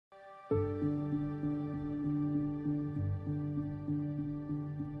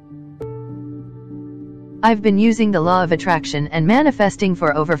I've been using the law of attraction and manifesting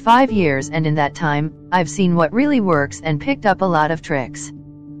for over 5 years, and in that time, I've seen what really works and picked up a lot of tricks.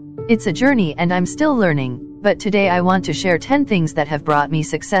 It's a journey and I'm still learning, but today I want to share 10 things that have brought me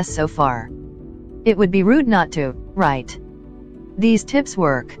success so far. It would be rude not to, right? These tips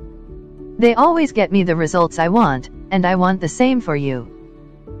work. They always get me the results I want, and I want the same for you.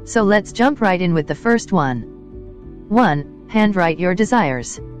 So let's jump right in with the first one. 1. Handwrite your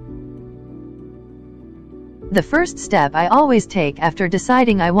desires. The first step I always take after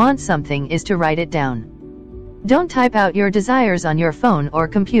deciding I want something is to write it down. Don't type out your desires on your phone or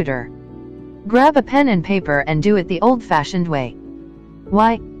computer. Grab a pen and paper and do it the old-fashioned way.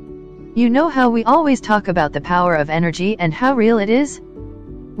 Why? You know how we always talk about the power of energy and how real it is?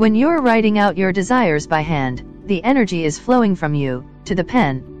 When you're writing out your desires by hand, the energy is flowing from you, to the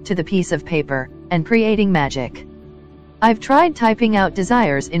pen, to the piece of paper, and creating magic. I've tried typing out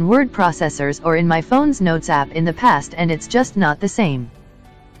desires in word processors or in my phone's notes app in the past, and it's just not the same.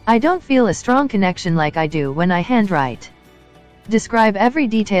 I don't feel a strong connection like I do when I handwrite. Describe every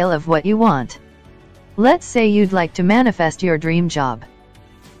detail of what you want. Let's say you'd like to manifest your dream job.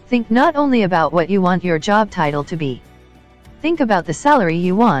 Think not only about what you want your job title to be. Think about the salary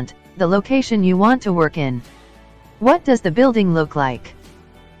you want, the location you want to work in. What does the building look like?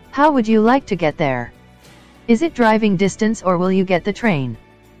 How would you like to get there? Is it driving distance or will you get the train?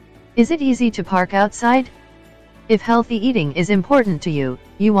 Is it easy to park outside? If healthy eating is important to you,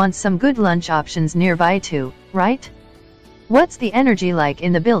 you want some good lunch options nearby too, right? What's the energy like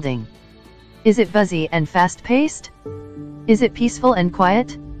in the building? Is it buzzy and fast-paced? Is it peaceful and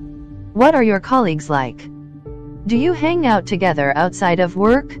quiet? What are your colleagues like? Do you hang out together outside of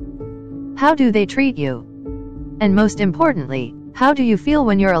work? How do they treat you? And most importantly, how do you feel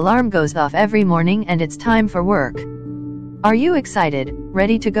when your alarm goes off every morning and it's time for work? Are you excited,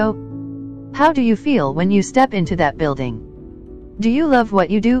 ready to go? How do you feel when you step into that building? Do you love what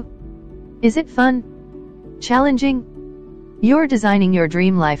you do? Is it fun? Challenging? You're designing your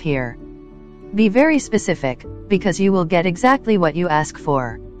dream life here. Be very specific, because you will get exactly what you ask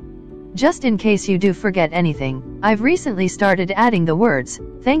for. Just in case you do forget anything, I've recently started adding the words,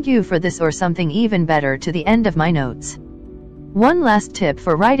 "Thank you for this" or something even better to the end of my notes. One last tip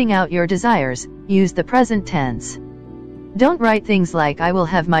for writing out your desires: use the present tense. Don't write things like "I will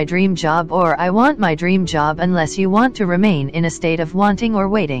have my dream job" or "I want my dream job" unless you want to remain in a state of wanting or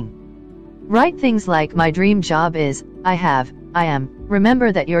waiting. Write things like "My dream job is, I have, I am."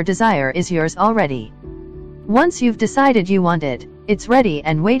 Remember that your desire is yours already. Once you've decided you want it, it's ready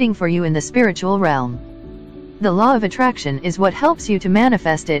and waiting for you in the spiritual realm. The law of attraction is what helps you to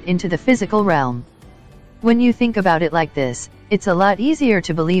manifest it into the physical realm. When you think about it like this, it's a lot easier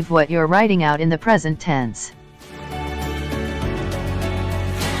to believe what you're writing out in the present tense.